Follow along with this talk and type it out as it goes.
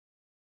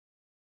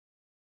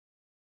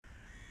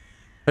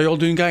How y'all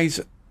doing, guys?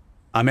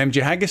 I'm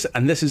MJ Haggis,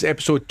 and this is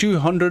episode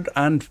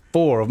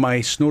 204 of my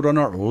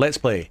Snowrunner Let's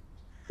Play.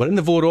 We're in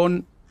the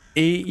Voron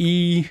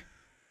AE...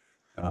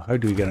 how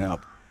do we get it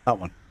up? That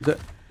one, is it?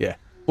 Yeah.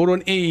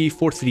 Voron AE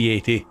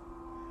 4380.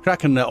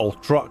 Cracking little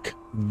truck.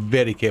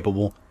 Very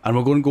capable. And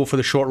we're going to go for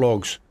the short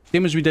logs.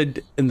 Same as we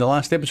did in the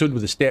last episode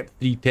with the Step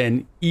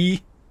 310E.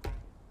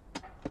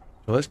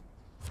 So let's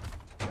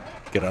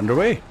get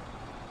underway.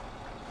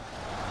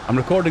 I'm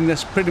recording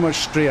this pretty much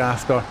straight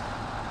after.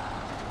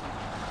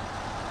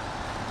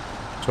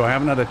 So I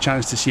haven't had a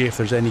chance to see if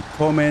there's any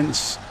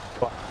comments,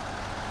 but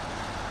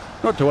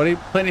not to worry,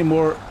 plenty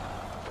more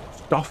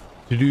stuff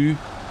to do.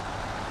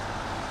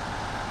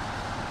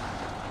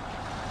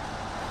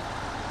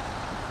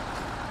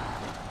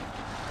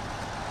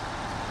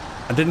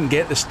 I didn't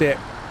get the step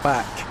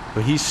back,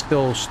 but he's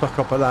still stuck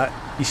up at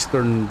that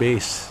eastern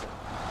base.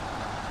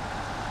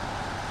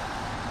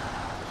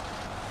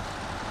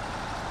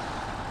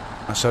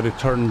 That's a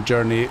return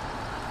journey.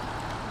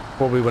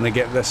 Probably when I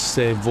get this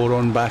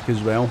Voron back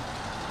as well.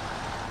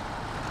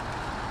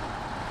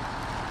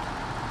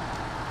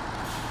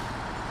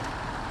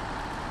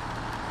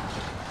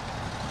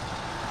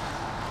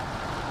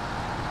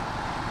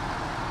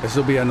 This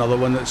will be another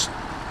one that's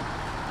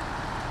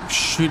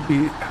should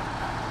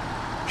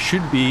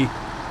be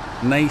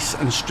nice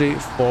and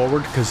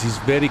straightforward because he's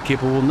very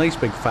capable. Nice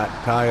big fat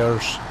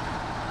tires,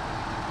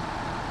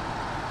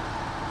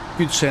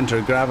 good centre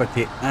of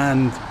gravity,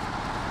 and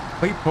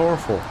quite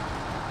powerful.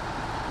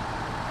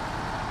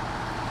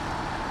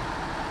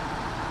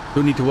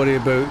 Don't need to worry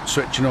about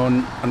switching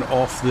on and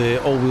off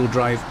the all-wheel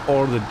drive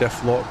or the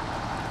diff lock.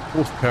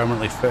 Both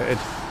permanently fitted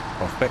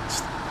or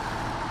fixed.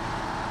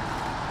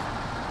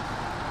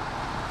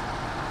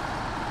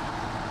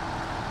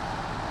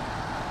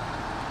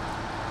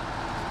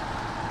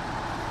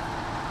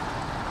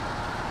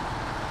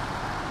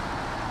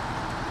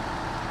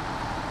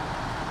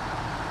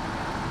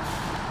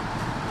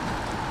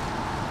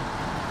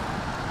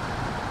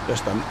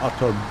 Just an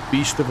utter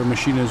beast of a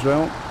machine as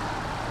well.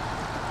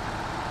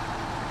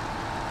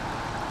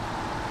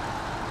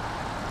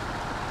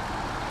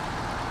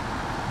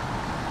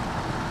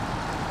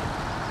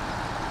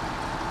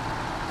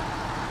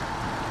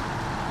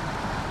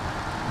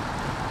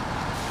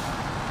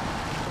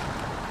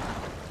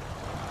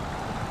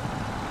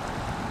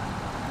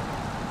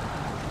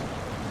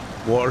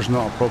 Water's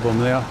not a problem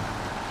there.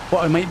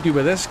 What I might do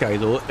with this guy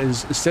though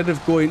is instead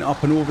of going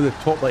up and over the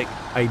top like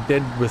I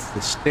did with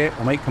the step,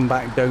 I might come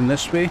back down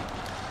this way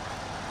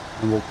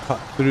and we'll cut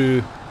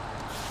through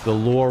the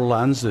lower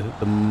lands, the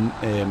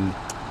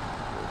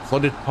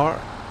flooded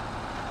part.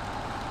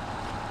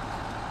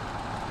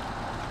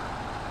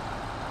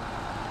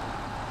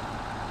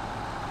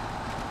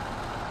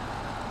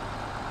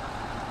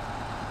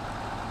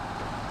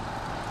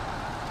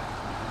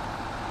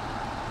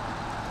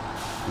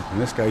 And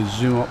this guy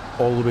zoom up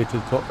all the way to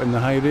the top in the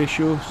high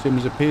ratio, same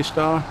as the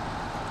Paystar.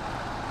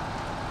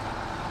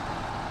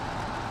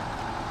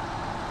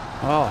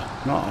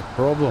 Ah, not a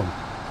problem.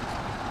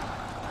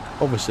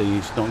 Obviously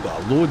he's not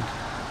got a load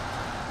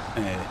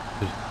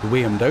to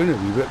weigh him down a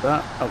wee bit.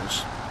 That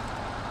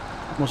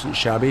wasn't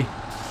shabby.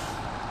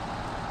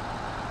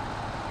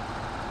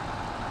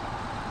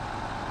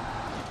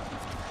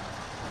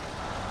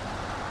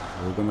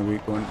 We're gonna be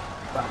going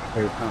back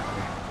out that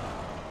way.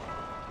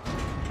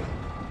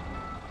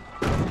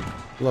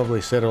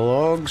 Lovely set of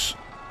logs.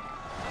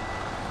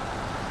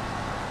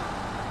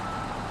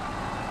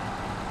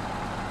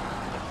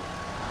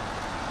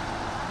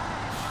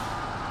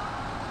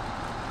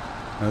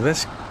 Now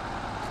this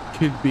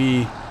could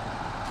be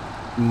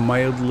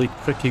mildly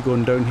tricky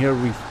going down here.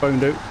 We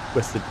found out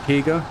with the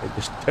Tega, it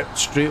just tipped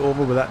straight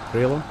over with that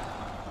trailer.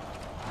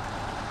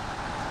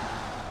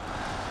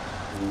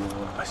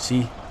 I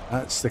see,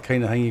 that's the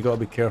kind of thing you got to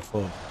be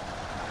careful of.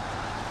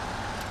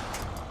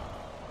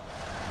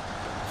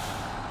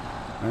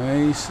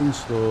 Nice and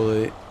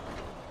slowly.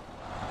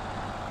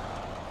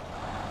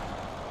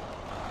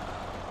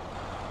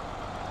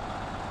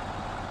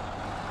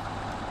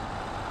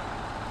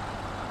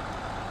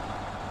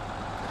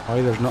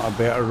 Why there's not a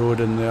better road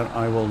in there,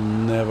 I will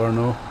never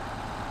know.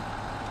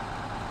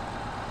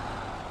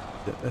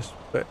 Is it this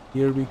bit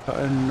here we cut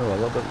in? No, a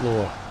little bit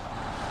lower.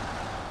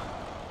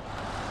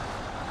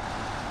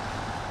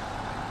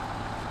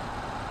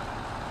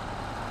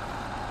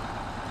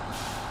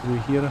 Through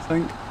here, I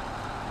think.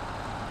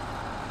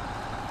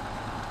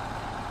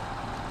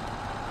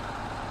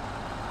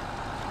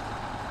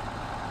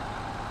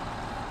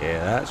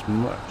 Yeah, that's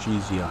much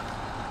easier.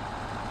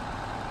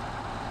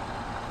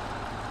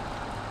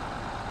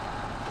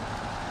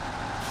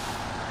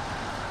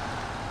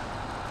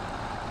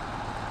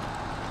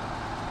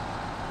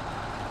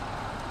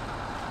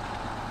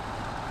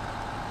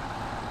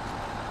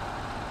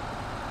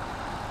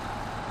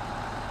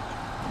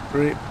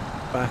 Straight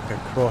back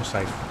across,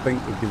 I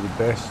think, would be the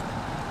best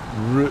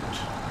route.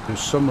 There's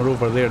somewhere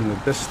over there in the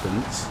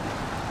distance.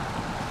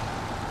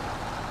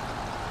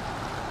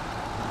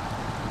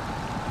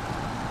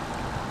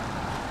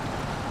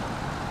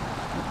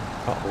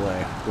 Cut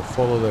left. We'll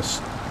follow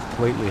this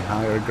slightly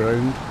higher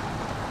ground.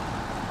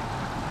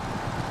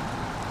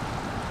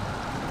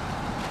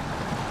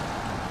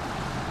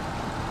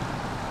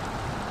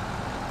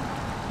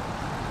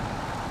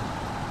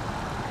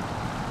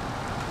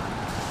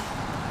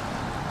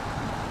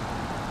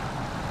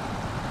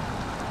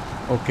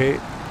 Okay,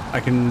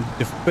 I can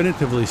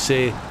definitively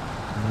say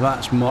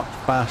that's much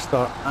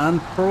faster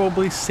and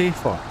probably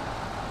safer.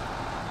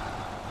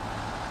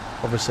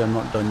 Obviously I'm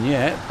not done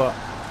yet, but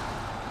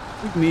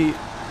it took me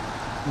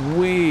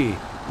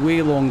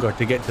way longer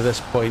to get to this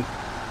point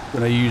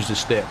when I used the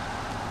step.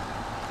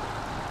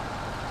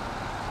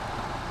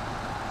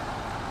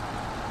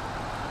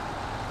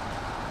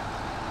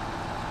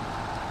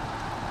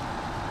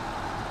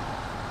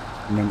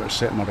 Remember to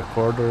set my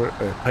recorder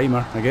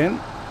timer again.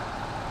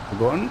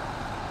 Forgotten.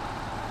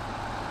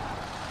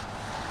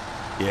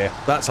 Yeah,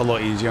 that's a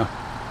lot easier.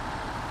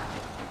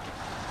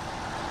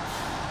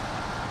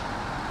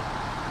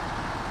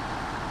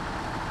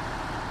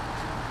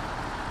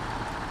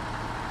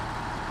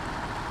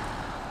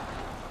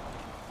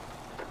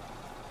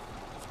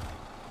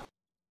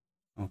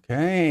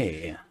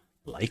 Okay,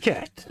 like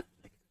it.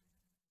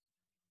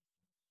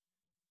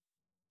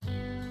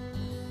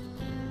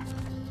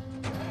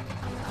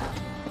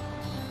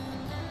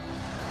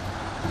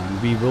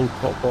 And we will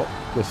top up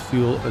with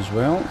fuel as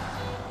well.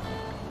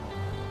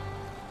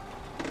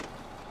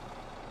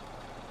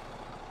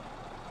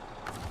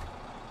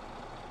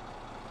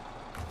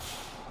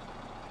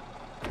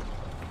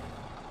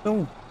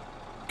 Still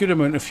good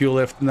amount of fuel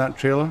left in that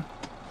trailer.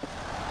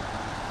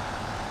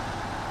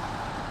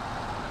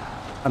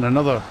 And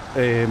another,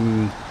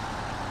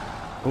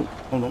 oh,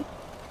 hold on.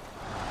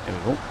 There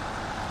we go.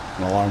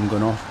 An alarm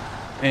going off.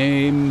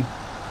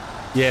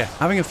 Yeah,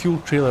 having a fuel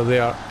trailer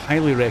there,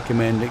 highly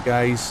recommend it,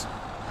 guys.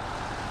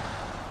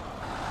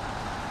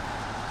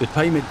 The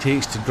time it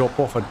takes to drop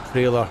off a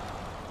trailer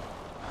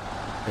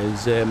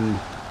is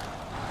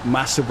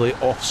massively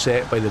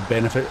offset by the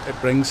benefit it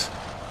brings.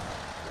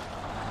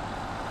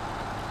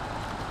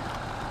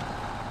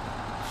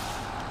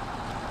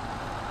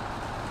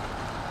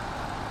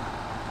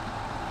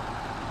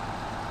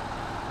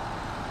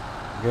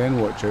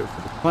 Again, watch out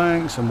for the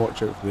planks and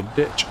watch out for the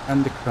ditch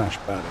and the crash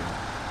barrier.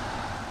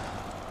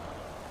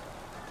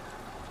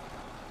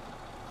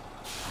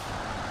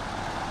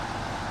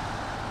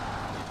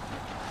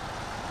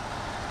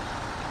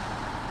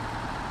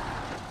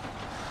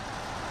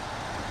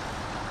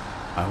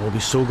 I will be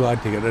so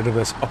glad to get rid of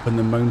this up in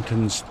the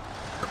mountains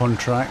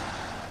contract.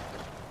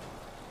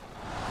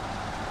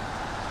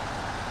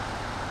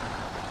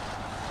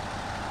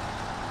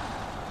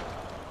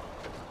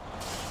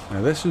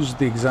 Now this is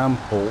the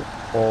example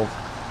of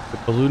the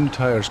balloon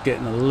tires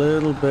getting a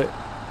little bit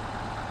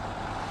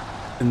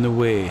in the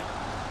way.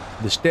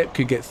 The step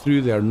could get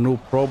through there no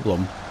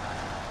problem.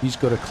 He's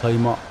got to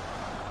climb up.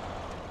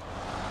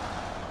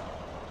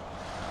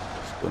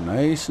 Just go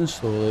nice and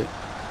slowly.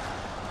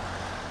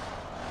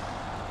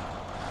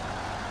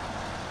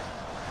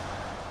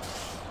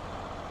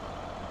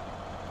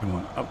 Come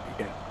on, up you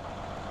get.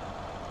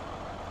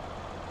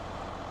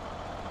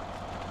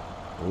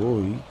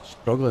 Oh, he's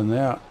struggling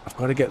there. I've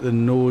got to get the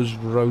nose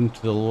round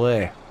to the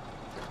left.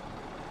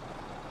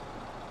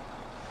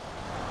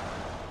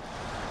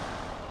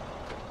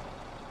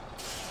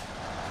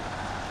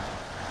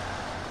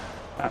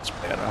 That's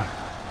better.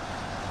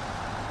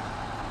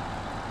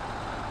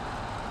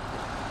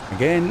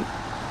 Again,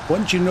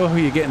 once you know how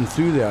you're getting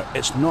through there,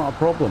 it's not a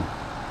problem.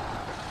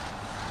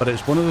 But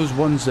it's one of those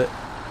ones that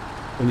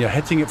when you're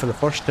hitting it for the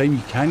first time,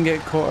 you can get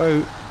caught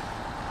out.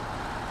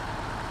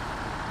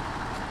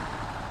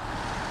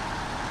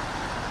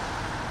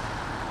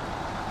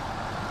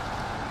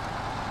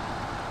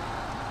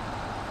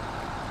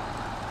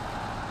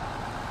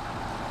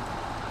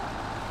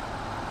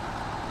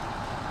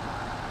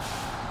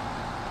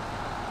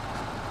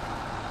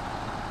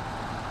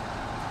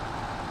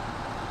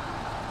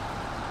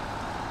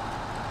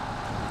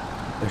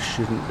 This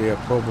shouldn't be a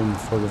problem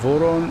for the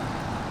Voron.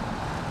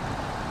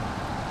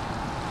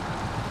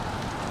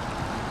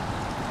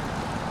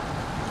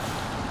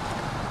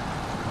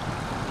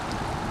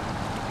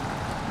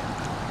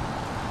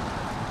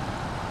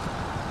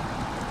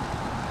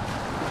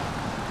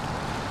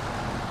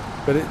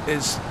 But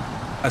it's,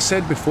 I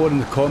said before in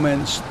the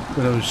comments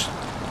when I was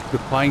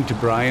replying to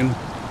Brian,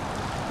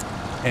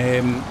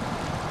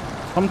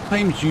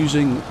 sometimes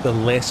using the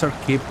lesser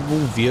capable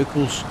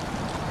vehicles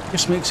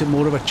just makes it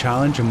more of a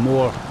challenge and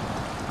more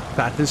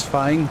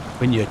satisfying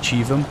when you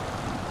achieve them.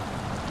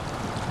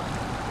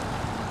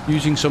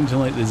 Using something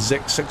like the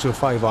Zik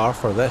 605R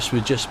for this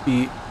would just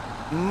be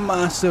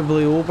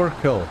massively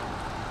overkill.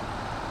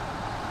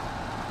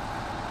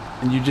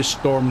 And you just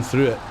storm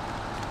through it.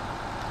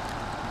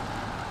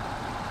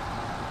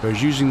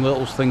 Whereas using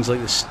little things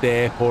like the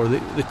Step or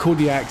the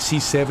Kodiak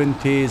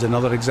C70 is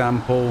another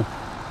example.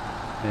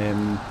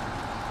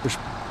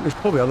 There's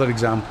probably other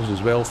examples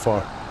as well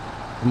for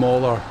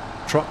smaller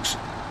trucks,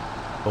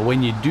 but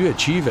when you do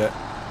achieve it,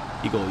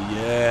 you go,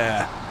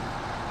 yeah.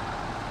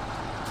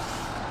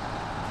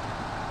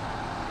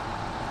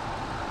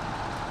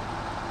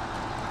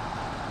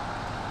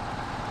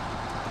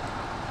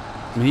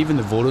 I mean, even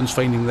the Voron's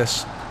finding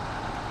this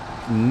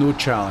no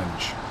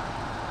challenge.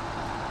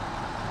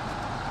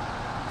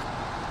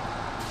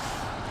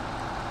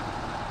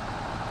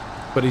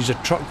 But he's a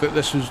truck that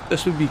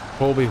this would be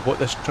probably what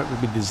this truck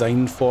would be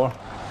designed for.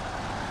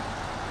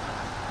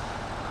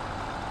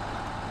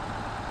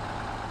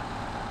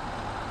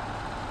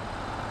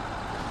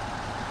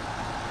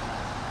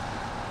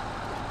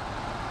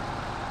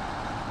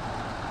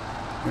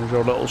 Here's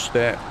our little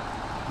step.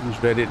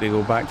 He's ready to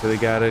go back to the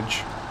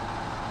garage.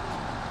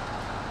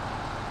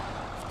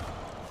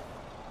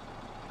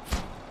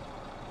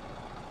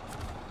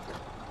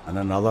 And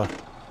another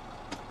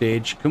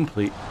stage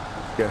complete.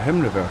 Let's get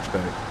him reversed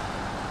out.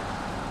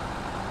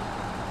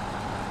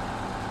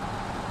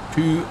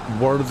 Two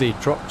worthy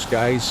trucks,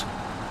 guys.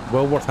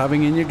 Well worth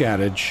having in your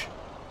garage.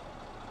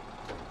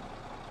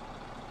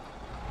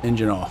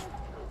 Engine off.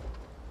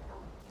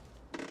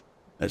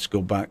 Let's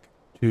go back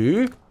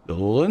to the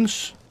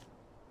Lowlands.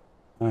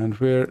 And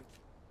where...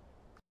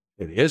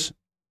 There he is.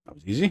 That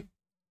was easy.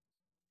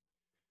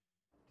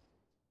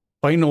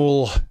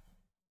 Final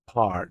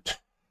part.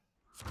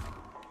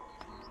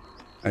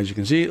 As you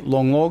can see,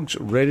 long logs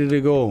ready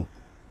to go.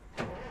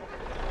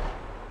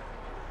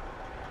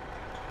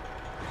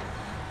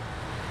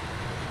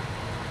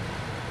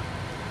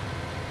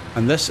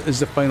 And this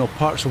is the final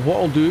part. So what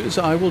I'll do is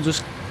I will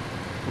just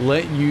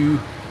let you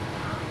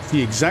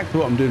see exactly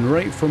what I'm doing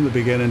right from the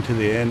beginning to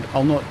the end.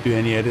 I'll not do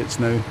any edits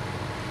now.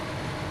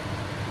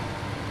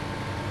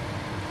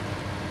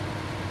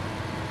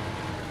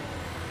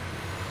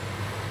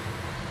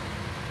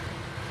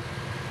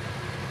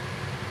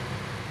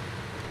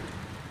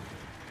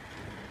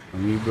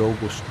 And we will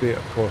go straight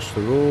across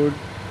the road.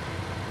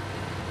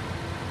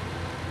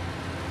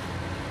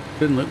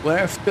 Didn't look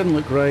left, didn't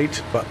look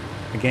right, but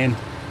again,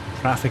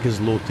 traffic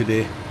is low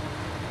today.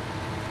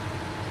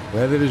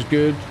 Weather is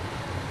good.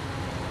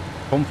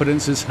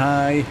 Confidence is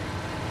high.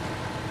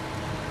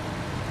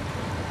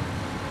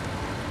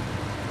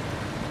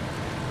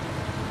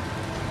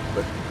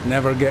 But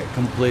never get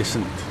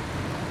complacent.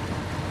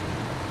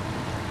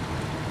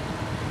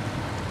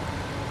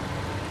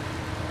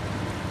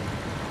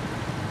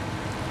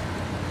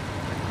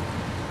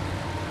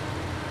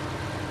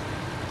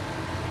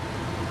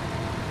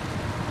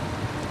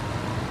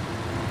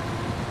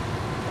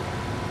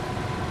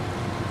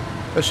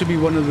 This should be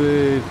one of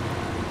the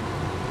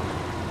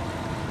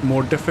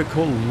more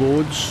difficult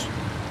loads.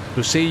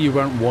 So say you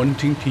weren't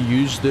wanting to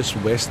use this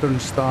Western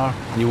Star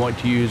and you want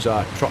to use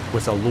a truck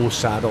with a low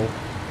saddle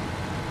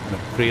and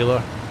a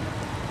trailer.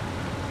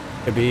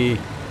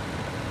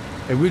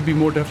 It would be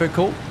more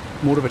difficult,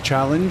 more of a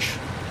challenge.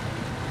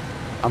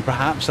 And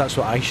perhaps that's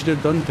what I should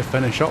have done to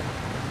finish up.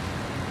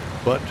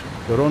 But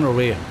we're on our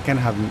way. I kind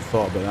of haven't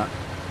thought about that.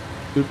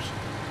 Oops.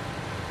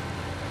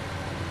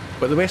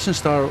 But the Western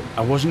Star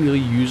I wasn't really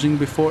using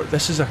before.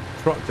 This is a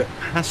truck that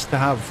has to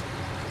have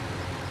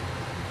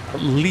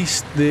at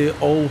least the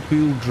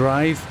all-wheel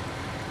drive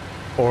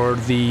or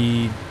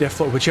the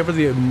Deflock, whichever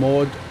the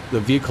mod, the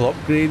vehicle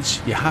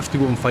upgrades, you have to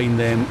go and find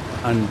them.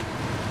 And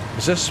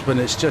this, when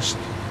it's just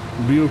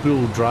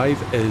rear-wheel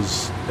drive,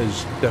 is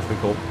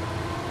difficult.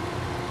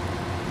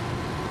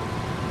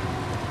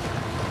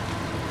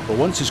 But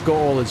once it's got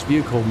all its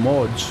vehicle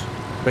mods,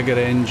 bigger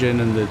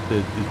engine and the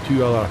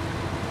two other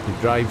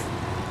drive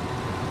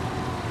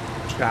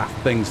shaft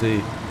things,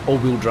 the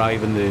all-wheel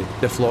drive and the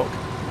Deflock,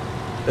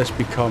 this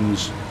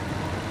becomes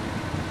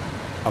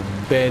a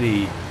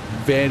very,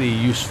 very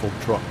useful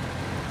truck.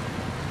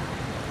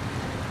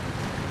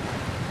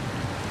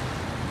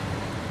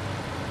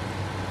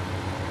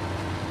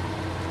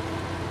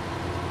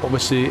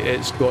 Obviously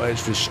it's got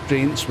its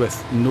restraints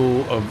with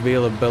no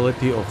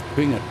availability of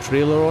putting a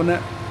trailer on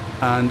it,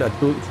 and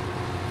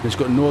it's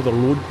got no other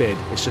load bed,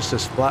 it's just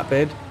this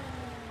flatbed.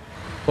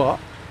 But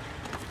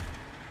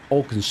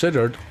all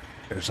considered,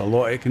 there's a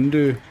lot it can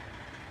do.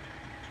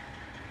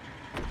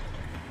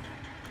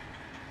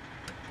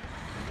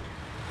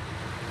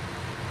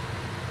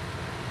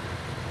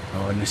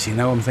 Oh, and you see,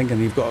 now I'm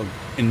thinking you've got to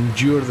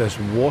endure this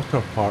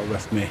water part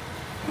with me.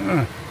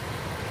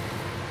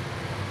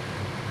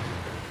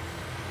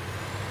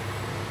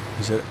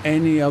 Is there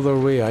any other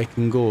way I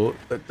can go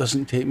that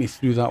doesn't take me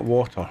through that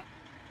water?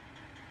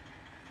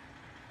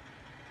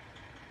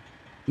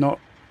 Not...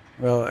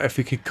 Well, if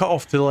we could cut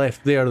off to the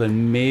left there,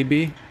 then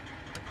maybe.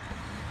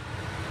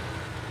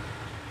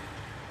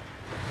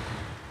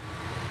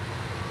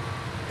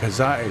 Because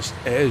it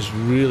is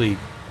really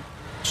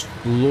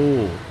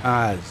slow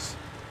as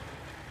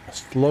a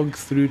slug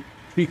through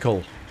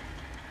treacle.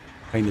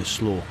 Kind of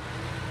slow.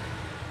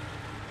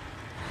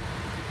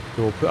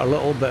 So we'll put a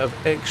little bit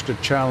of extra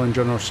challenge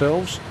on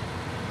ourselves.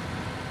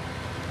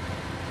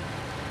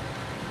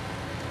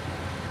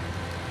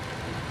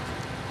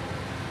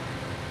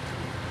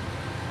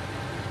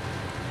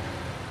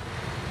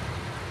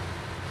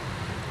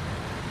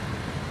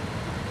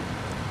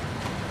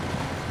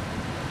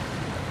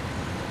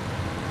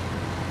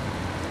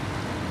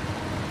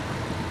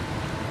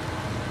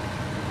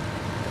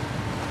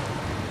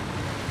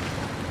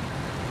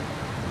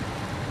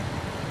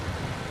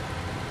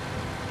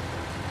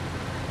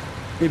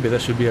 Maybe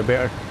this would be a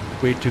better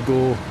way to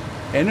go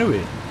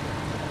anyway.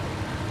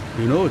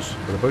 Who knows?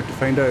 We're about to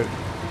find out.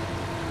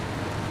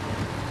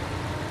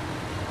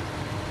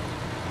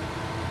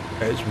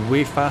 It's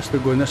way faster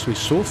going this way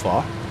so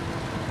far.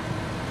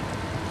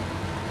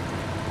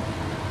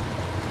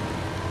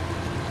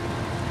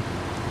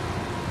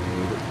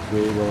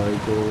 Which way will I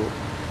go?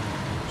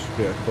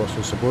 Straight across,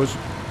 I suppose.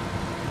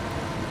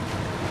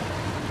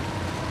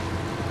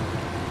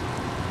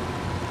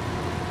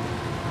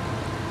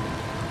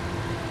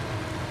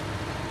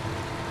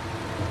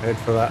 Head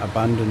for that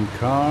abandoned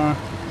car.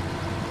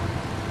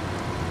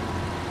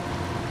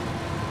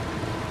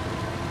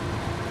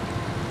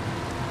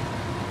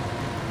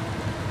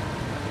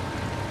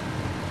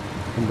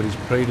 Somebody's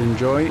pride and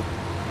joy.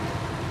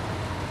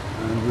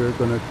 And we're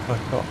going to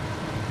cut up.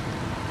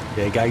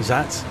 Yeah, guys,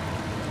 that's...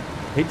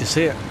 I hate to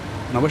say it,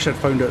 and I wish I'd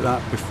found out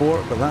that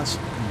before, but that's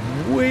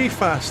way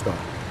faster.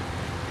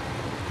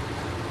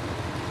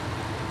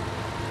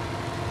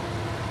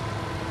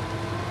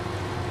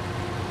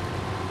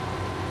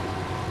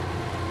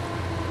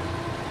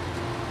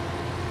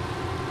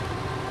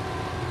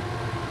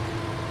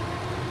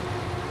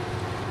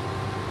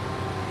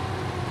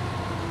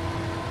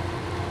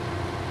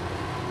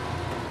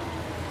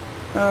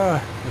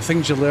 The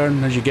things you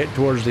learn as you get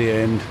towards the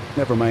end.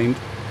 Never mind.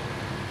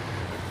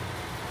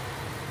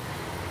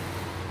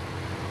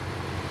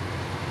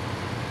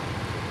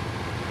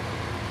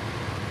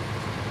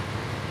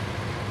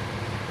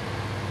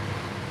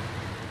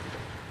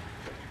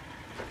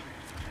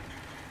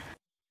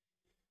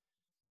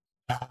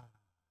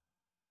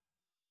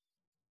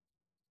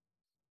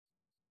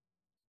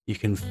 You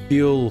can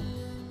feel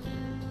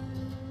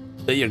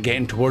that you're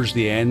getting towards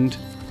the end.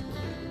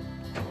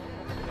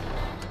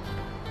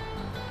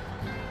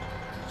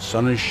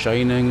 Sun is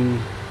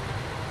shining.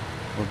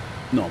 We'll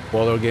not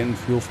bother getting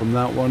fuel from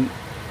that one.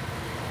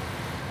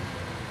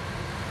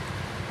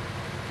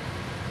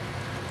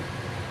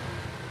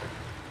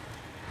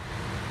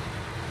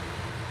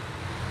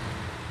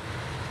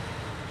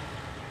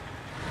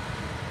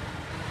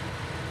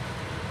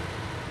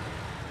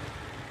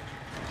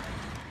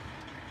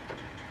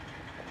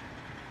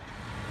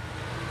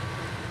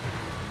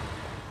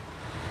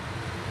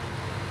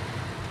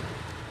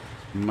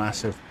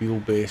 Massive fuel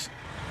base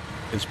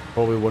is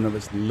probably one of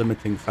its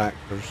limiting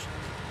factors.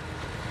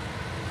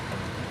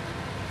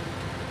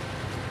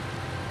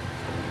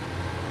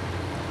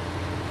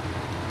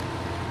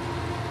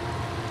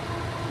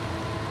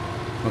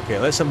 Okay,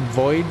 let's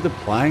avoid the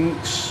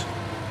planks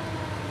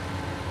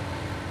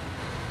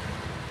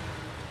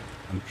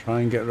and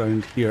try and get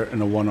around here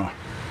in a oneer.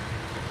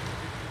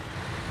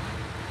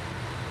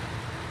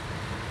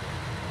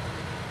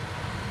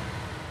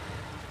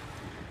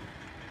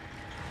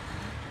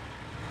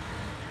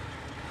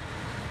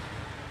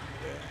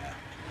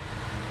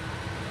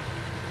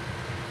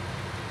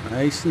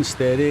 Nice and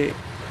steady.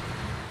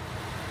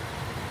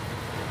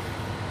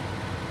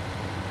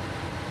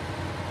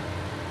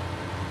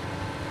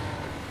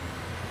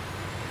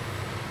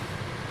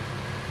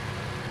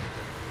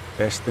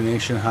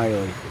 Destination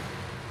highlighted.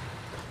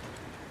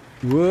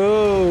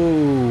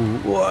 Whoa!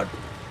 What?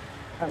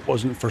 That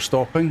wasn't for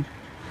stopping.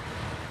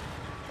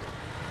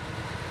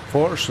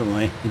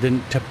 Fortunately, he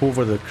didn't tip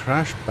over the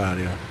crash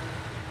barrier.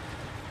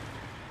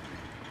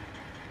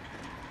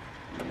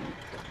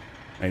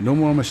 Right, no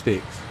more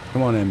mistakes.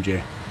 Come on,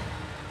 MJ.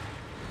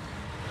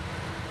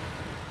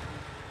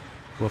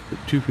 We'll put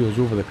two wheels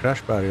over the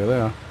crash barrier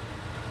there.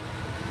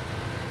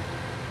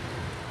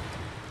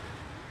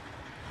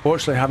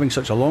 Fortunately, having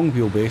such a long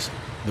wheelbase,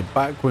 the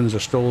back ones are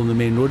still on the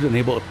main road and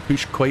able to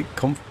push quite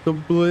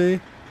comfortably.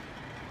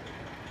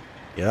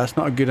 Yeah, that's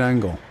not a good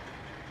angle.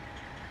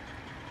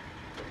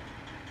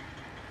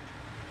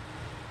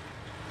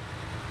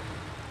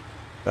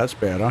 That's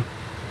better.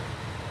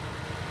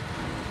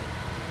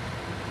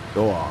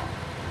 Go on.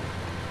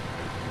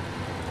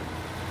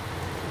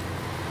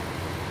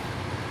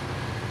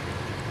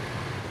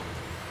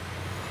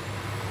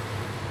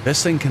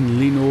 This thing can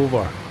lean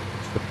over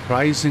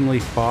surprisingly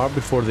far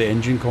before the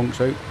engine conks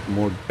out.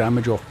 More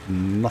damage off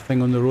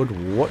nothing on the road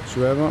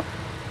whatsoever.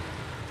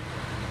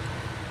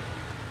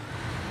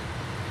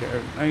 Get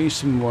her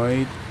nice and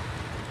wide.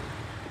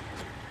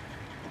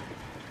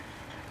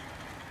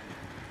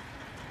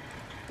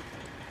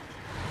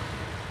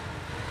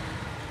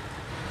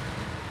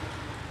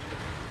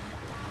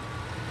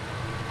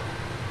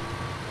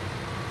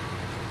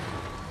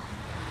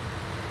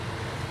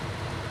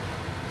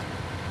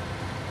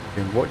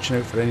 And watching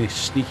out for any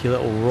sneaky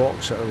little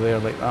rocks that are there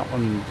like that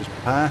one just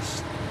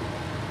passed.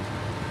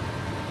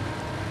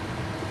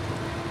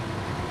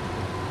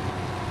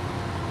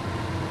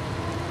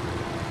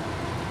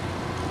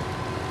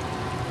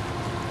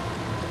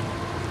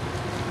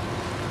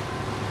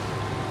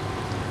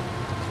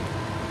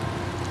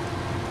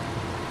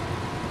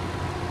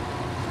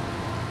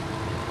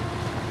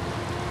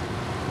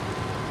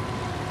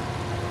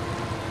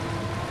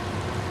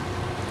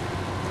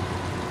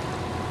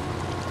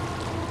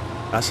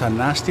 That's a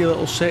nasty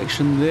little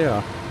section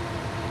there.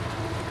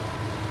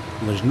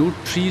 There's no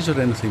trees or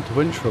anything to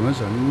winch from, is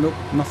there? Nope,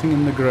 nothing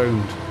in the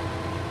ground.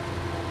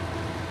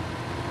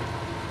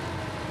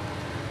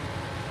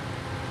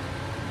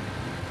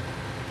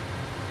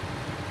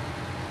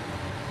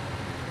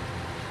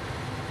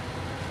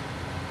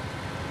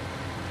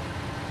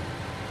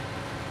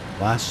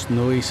 Last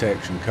snowy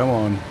section, come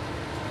on.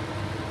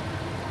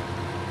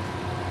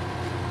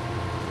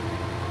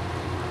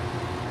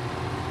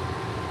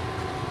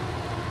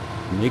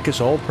 Make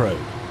us all proud.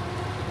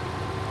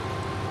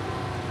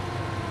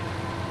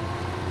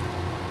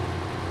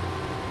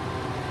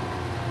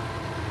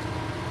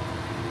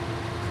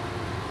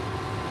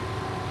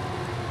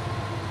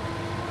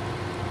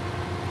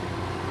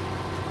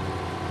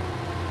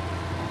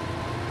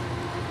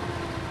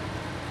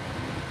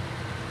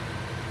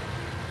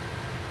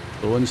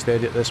 Slow and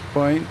steady at this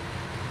point.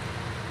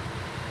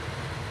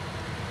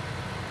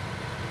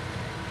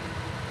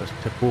 Just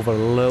tip over a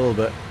little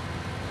bit.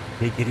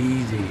 Take it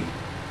easy.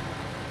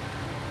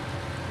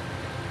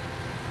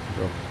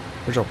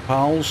 There's our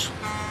pals.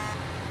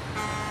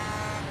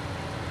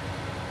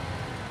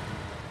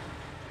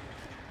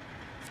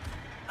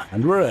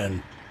 And we're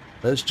in.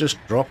 Let's just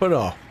drop it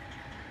off.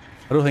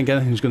 I don't think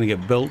anything's going to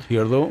get built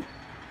here though.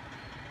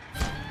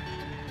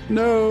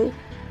 No.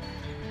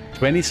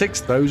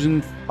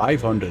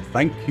 26,500.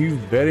 Thank you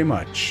very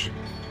much.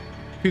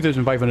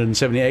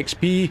 2,570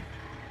 XP.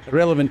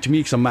 Irrelevant to me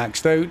because I'm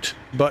maxed out,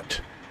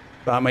 but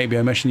that might be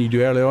a mission you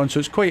do early on, so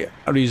it's quite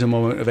a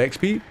reasonable amount of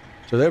XP.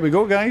 So there we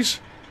go, guys.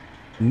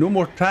 No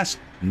more tasks.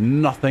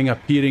 Nothing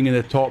appearing in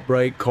the top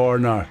right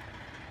corner.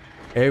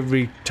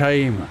 Every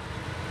time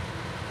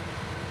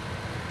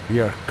we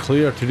are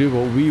clear to do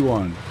what we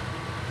want.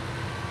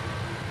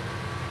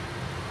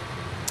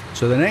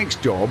 So the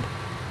next job,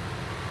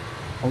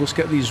 I'll just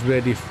get these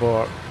ready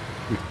for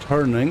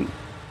returning.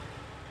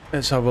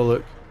 Let's have a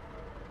look.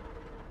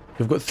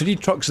 We've got 3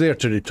 trucks there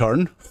to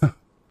return.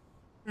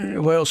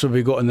 What else have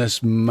we got on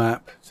this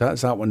map? So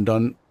that's that one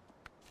done.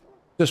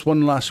 Just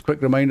one last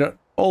quick reminder.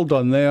 All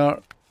done there.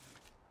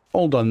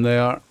 All done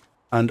there.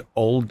 And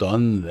all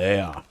done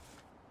there.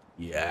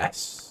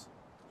 Yes.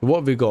 So what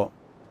have we got?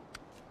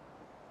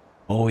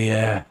 Oh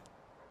yeah.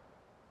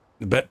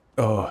 But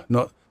oh,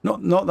 not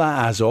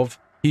that Azov.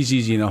 He's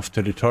easy enough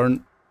to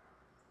return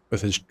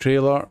with his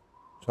trailer.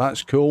 So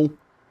that's cool.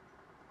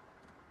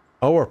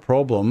 Our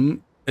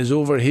problem is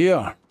over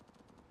here.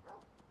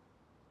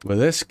 With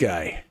this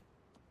guy.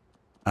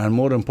 And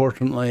more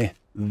importantly,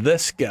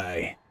 this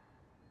guy.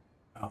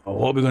 Oh,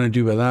 what are we going to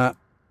do with that?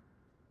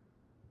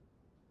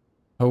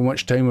 How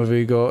much time have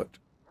we got?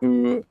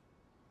 So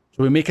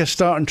we make a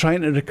start on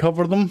trying to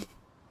recover them?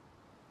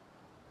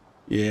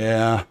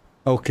 Yeah,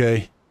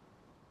 okay.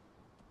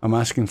 I'm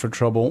asking for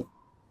trouble.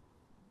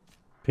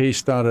 Pay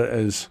start it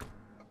is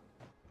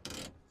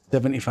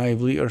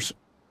 75 litres.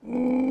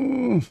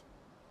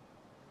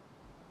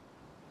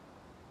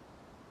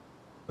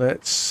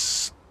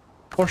 Let's,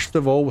 first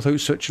of all,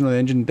 without switching on the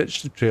engine,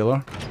 ditch the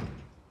trailer.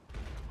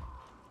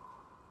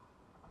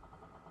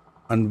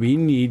 And we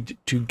need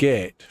to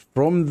get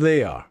from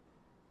there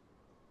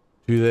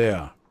to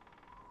there.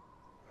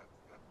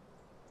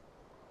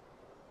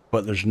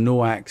 But there's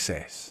no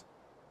access.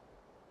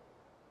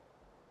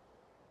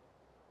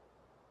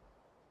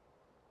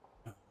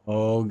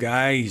 Oh,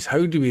 guys,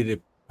 how do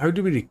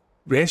we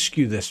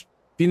rescue this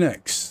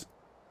Phoenix?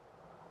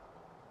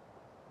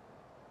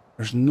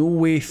 There's no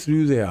way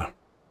through there.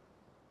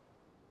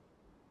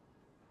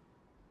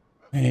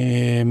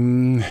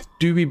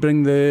 Do we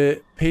bring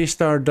the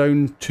Paystar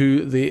down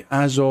to the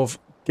Azov,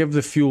 give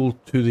the fuel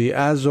to the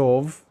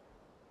Azov,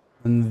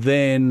 and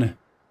then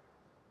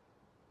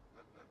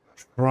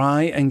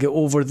try and get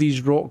over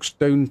these rocks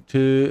down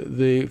to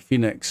the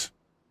Phoenix?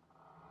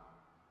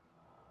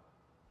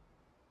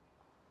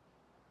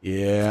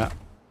 Yeah.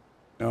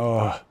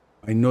 Oh,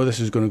 I know this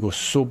is going to go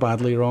so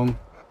badly wrong.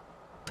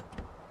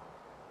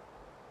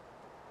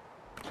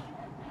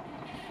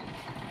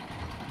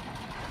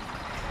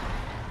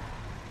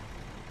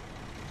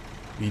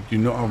 We do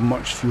not have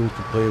much fuel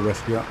to play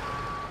with yet.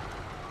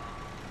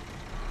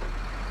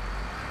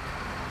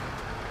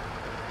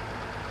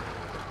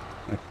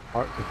 I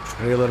parked the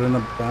trailer in a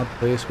bad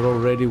place. We're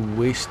already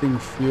wasting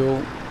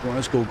fuel. Come on,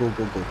 let's go, go,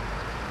 go, go.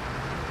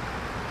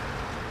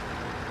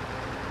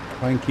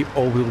 Try and keep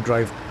all-wheel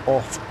drive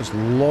off as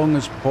long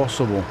as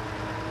possible.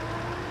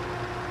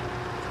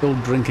 Still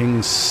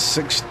drinking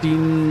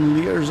 16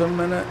 litres a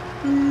minute.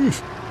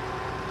 Oof.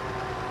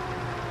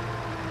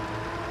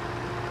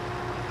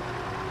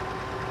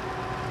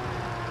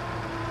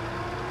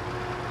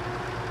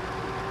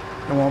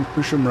 Come on,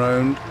 push him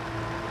round.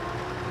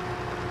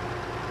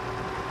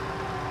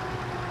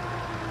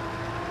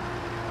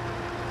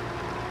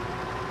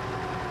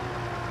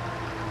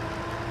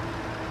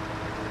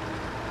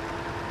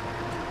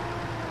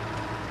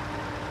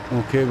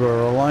 Okay,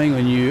 we're relying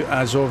on you.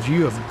 Azov,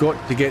 you have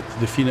got to get to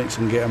the Phoenix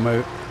and get him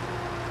out.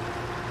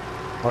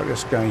 Park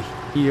this guy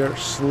here,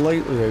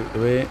 slightly out the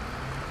way.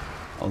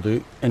 I'll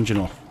do engine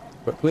off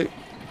quickly. Did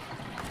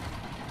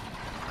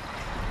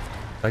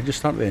I just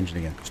start the engine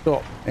again?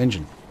 Stop,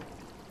 engine.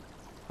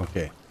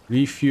 Okay,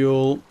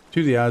 Refuel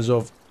to the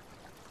Azov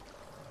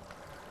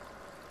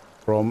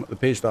from the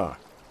Paystar.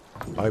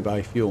 Bye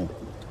bye fuel.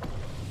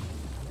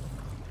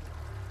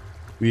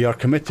 We are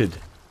committed.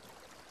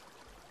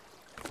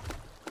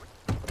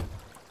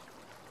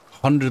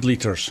 100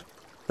 litres.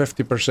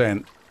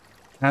 50%.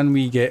 Can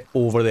we get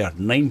over there?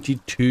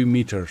 92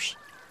 metres.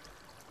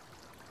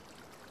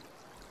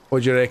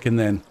 What do you reckon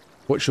then?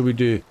 What should we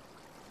do?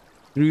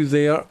 Through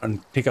there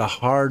and take a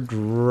hard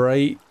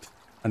right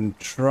and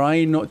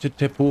try not to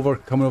tip over.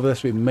 Coming over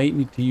this way, we might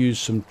need to use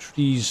some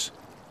trees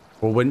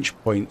for winch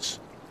points.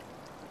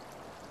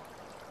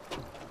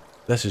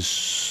 This is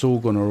so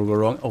gonna go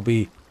wrong.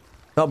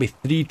 That'll be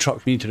 3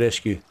 trucks we need to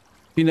rescue.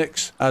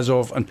 Phoenix,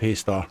 Azov and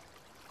Paystar.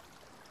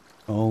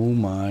 Oh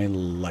my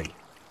life.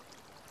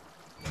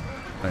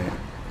 Right.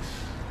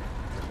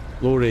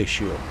 Low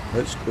ratio.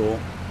 Let's go.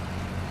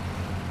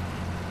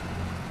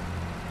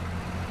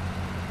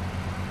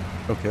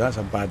 Okay, that's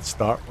a bad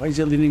start. Why is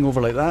it leaning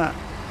over like that?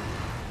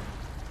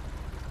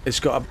 It's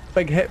got a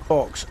big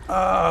hitbox.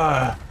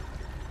 Ah!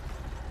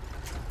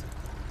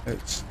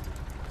 Let's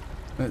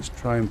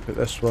try and put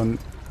this one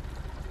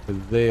to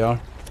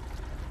there.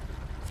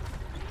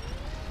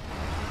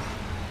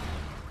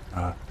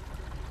 Ah.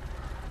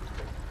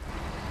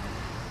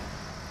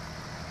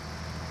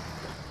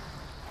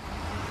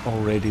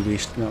 Already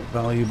wasting up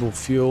valuable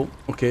fuel.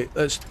 Okay,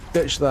 let's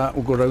ditch that.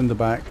 We'll go round the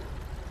back.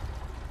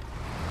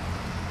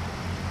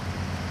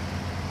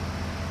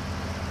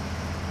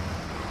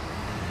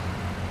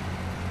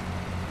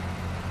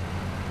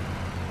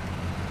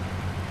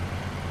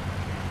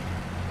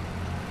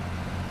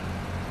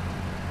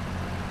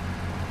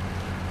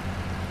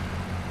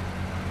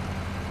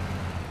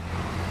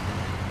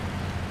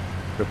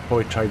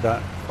 Probably tried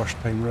that first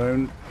time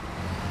round.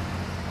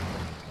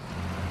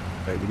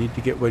 Right, we need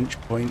to get winch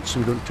points so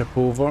we don't tip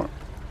over.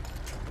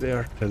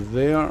 There to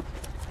there.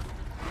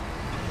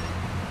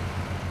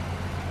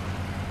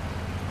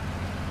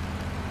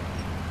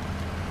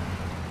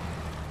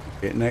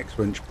 Okay, next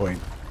winch point.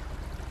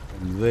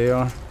 From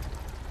there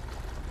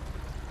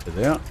to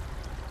there.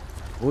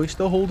 Oh, he's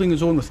still holding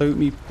his own without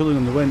me pulling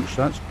on the winch.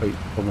 That's quite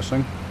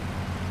promising.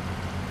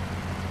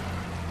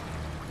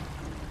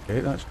 Okay,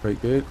 that's quite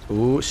good.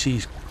 Oh, see,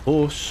 he's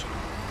close.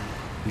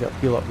 You got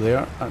fuel up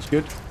there. That's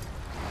good.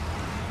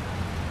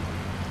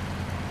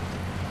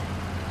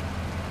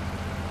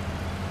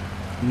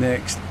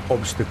 Next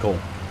obstacle.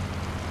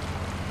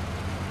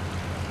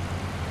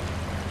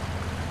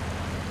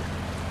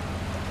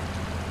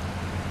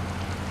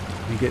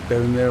 We get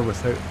down there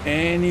without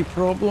any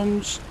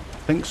problems. I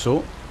think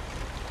so.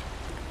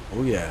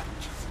 Oh yeah.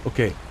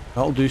 Okay,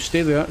 that'll do.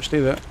 Stay there. Stay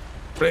there.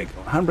 Brake.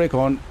 Handbrake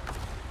on.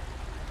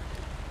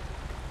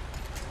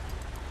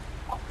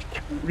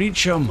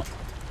 Reach him!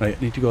 Right,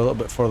 I need to go a little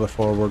bit further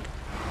forward.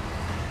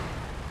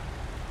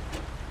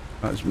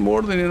 That's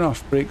more than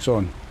enough. Brakes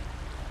on.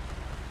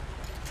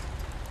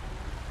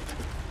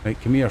 Right,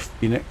 come here,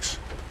 Phoenix.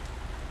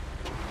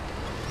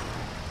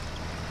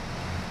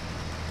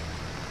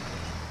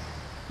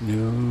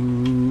 No.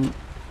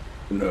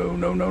 No,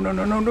 no, no, no,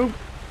 no, no, no.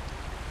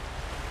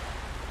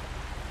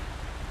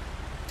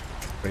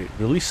 Right,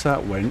 release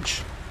that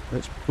winch.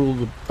 Let's pull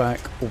the back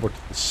over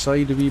to the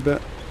side a wee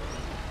bit.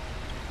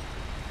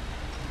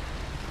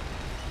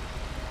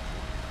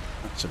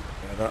 That's a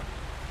bit better.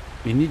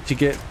 We need to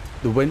get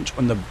the winch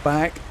on the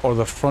back or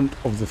the front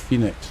of the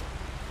Phoenix.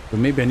 So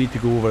maybe I need to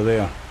go over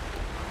there.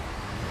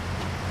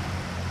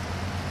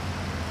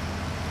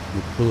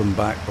 We'll pull him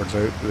backwards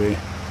out the way.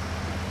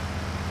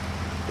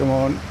 Come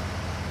on.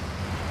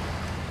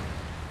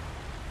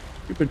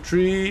 Stupid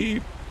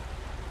tree.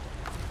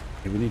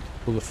 Okay, we need to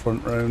pull the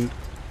front round.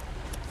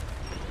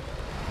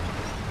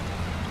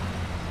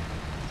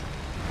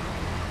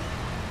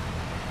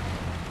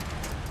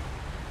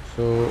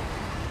 So,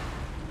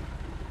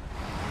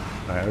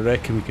 right, I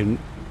reckon we can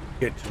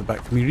get to the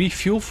back. Can we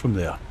refuel from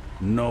there?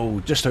 No,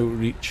 just out of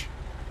reach.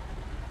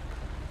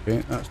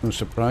 Okay, that's no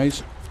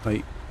surprise.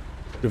 Right,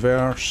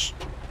 reverse.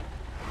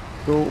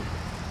 Go.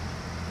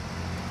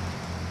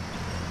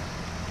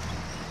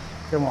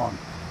 Come on.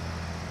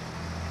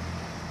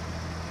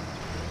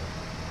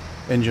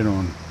 Engine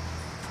on.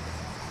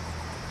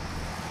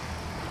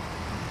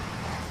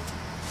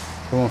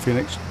 Come on,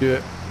 Phoenix, do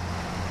it.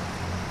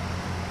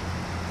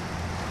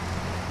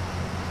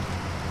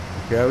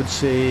 Okay, I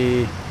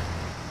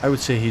would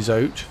say he's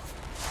out.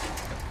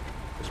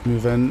 Let's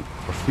move in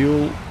for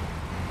fuel.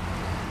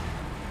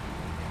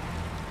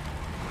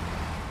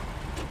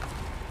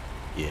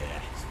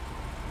 Yeah.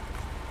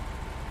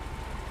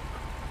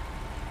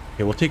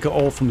 Okay, we'll take it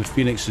all from the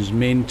Phoenix's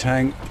main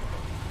tank.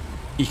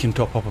 He can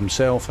top up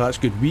himself. That's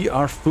good. We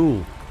are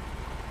full.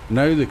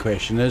 Now the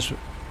question is,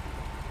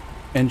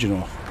 engine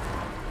off.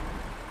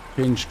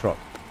 Change truck.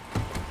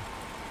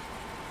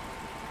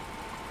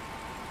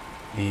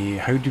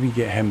 How do we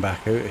get him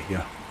back out of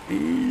here?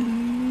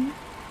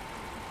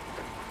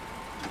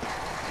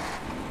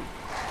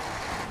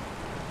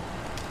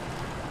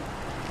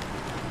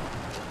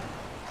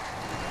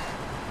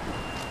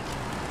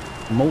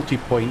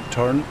 Multi-point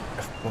turn,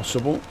 if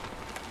possible.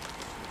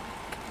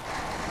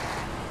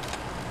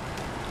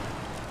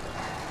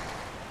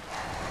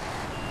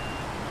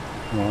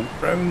 Come on,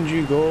 round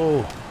you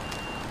go.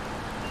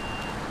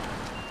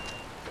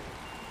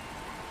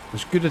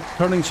 As good a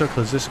turning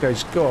circle as this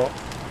guy's got,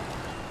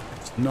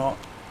 it's not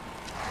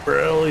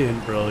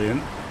brilliant,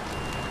 brilliant.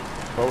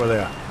 But we're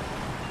there.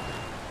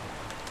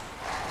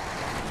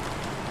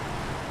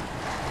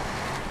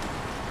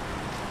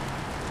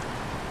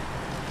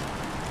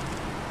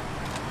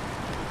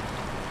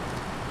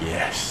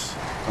 Yes.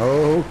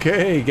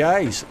 Okay,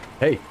 guys.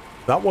 Hey,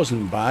 that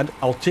wasn't bad.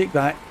 I'll take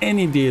that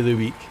any day of the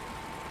week.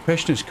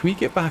 Question is, can we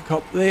get back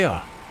up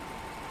there?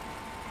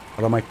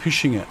 Or am I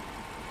pushing it?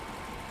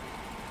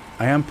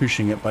 I am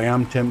pushing it, but I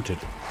am tempted.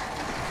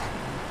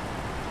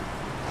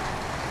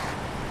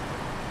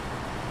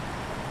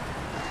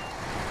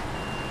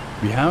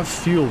 We have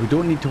fuel. We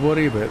don't need to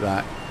worry about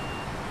that.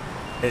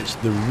 It's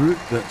the route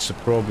that's the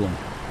problem.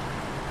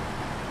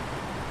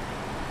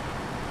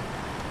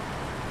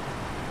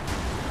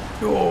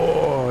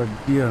 Oh,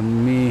 dear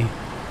me.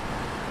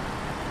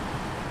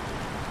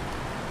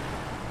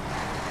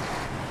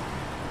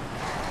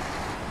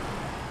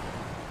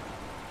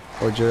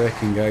 What do you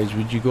reckon, guys?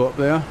 Would you go up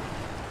there?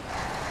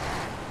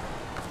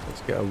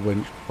 Let's get a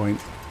winch point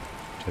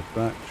to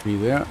that tree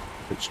there.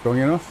 If it's strong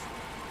enough.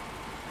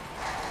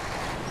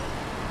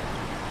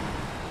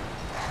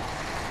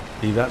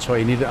 See, that's why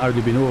you need it. I would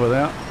have been over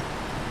there.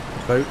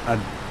 Without,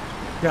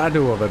 yeah, I'd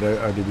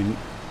have been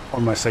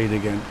on my side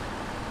again.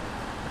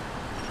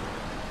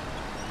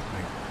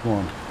 Come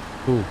on,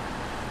 cool.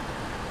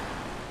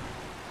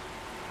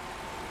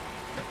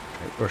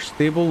 Right, we're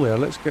stable there.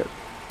 Let's get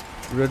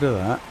rid of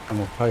that, and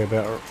we'll try a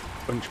better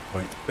winch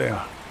point there.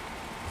 I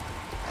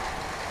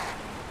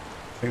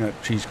think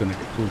that tree's going to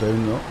get pulled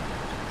down though.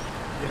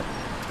 Yeah,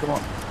 come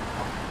on.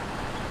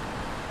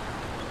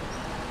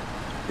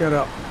 Get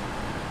up.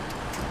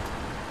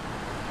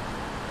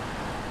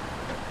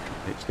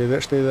 Right, stay there,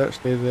 stay there,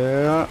 stay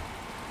there.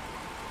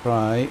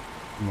 Try.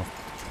 Move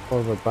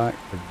further back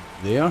to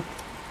there.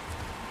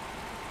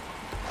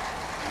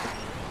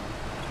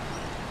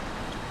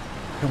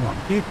 Come on,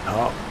 get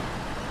up.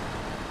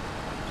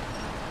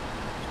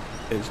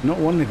 It's not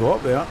one to go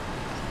up there.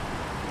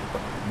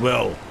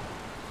 Well.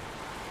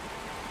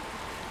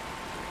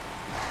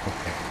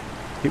 Okay.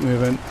 Keep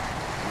moving.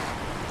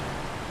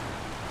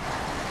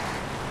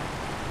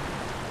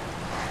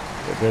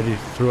 Get ready to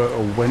throw out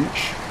a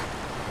winch.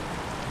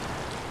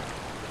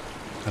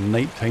 A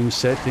nighttime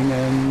setting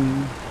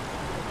in.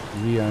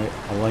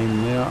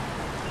 Realign there.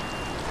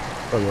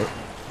 Oh, we're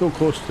so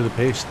close to the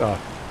pay star.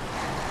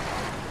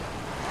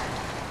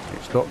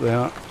 Stop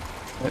there.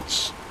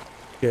 Let's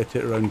get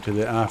it around to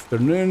the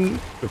afternoon.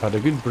 We've had a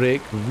good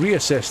break,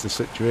 reassess the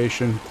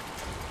situation,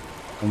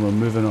 and we're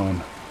moving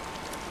on.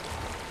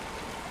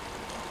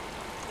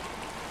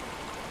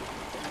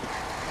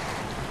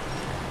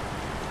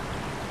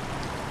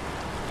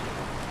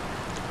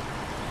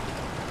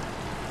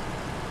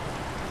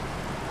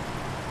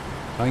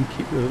 Try and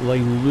keep the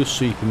line loose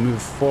so you can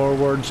move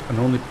forwards and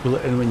only pull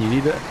it in when you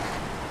need it.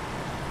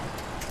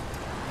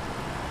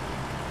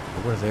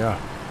 Oh, we're there.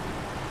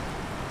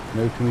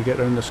 Now can we get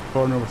around this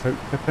corner without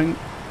tipping?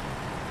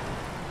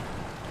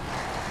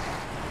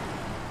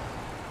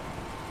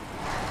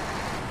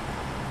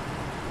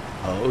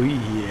 Oh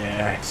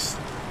yes!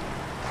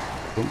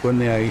 Don't go in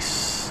the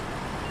ice.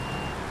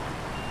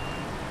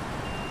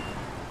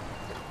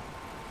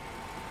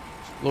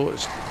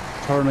 Slowest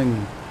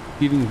turning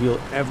steering wheel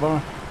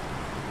ever.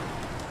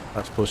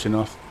 That's close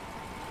enough.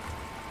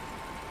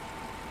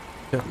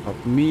 Tip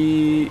up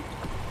me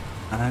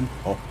and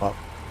pop up.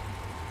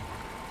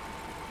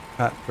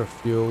 For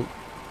fuel.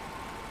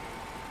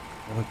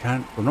 Well, we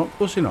can't. We're not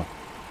close enough.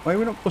 Why are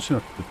we not close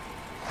enough to the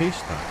pay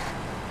star?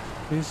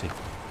 Crazy.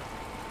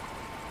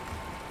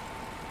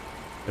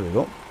 There we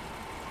go.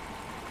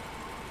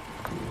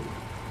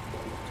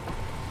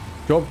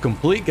 Job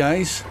complete,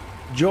 guys.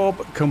 Job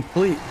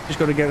complete. Just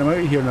got to get them out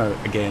of here now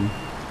again.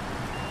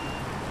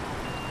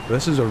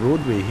 This is a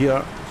roadway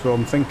here, so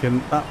I'm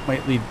thinking that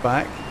might lead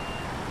back.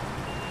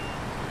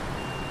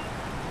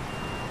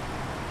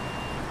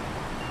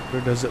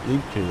 Where does it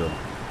lead to though?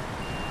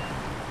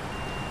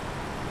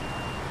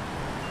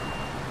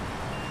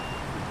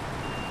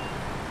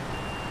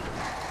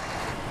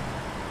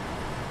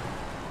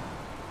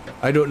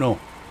 I don't know.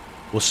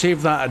 We'll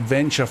save that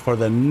adventure for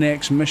the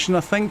next mission, I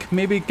think.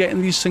 Maybe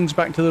getting these things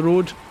back to the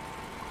road.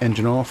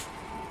 Engine off.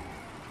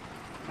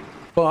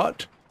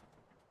 But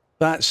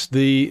that's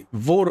the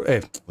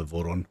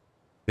Voron.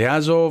 The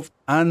Azov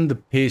and the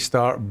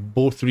Paystar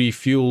both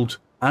refueled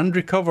and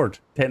recovered,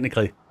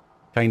 technically.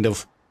 Kind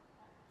of.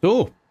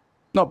 So,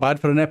 not bad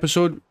for an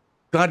episode.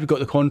 Glad we've got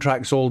the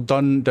contracts all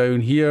done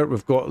down here.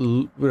 We've got,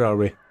 where are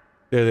we?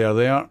 There they are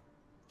there.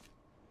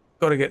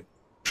 Got to get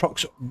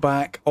trucks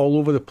back all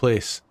over the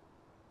place.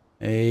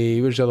 Hey,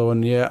 where's the other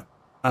one? Yeah,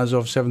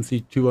 Azov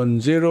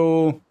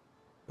 73210.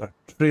 Got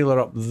a trailer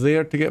up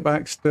there to get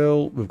back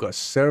still. We've got a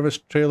service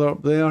trailer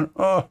up there.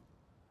 Oh.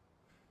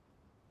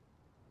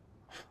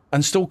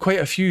 And still quite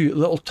a few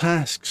little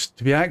tasks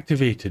to be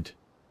activated.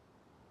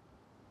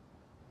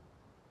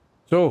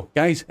 So,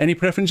 guys, any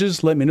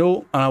preferences, let me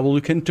know and I will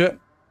look into it.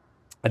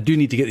 I do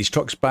need to get these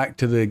trucks back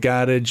to the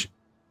garage.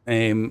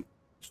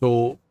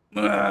 So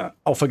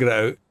I'll figure it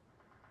out.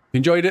 If you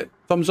enjoyed it,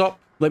 thumbs up.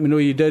 Let me know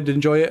you did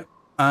enjoy it.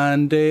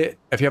 And if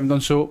you haven't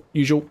done so,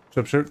 usual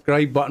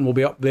subscribe button will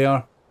be up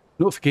there.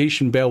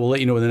 Notification bell will let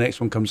you know when the next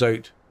one comes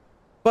out.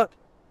 But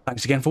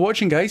thanks again for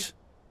watching, guys.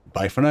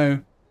 Bye for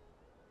now.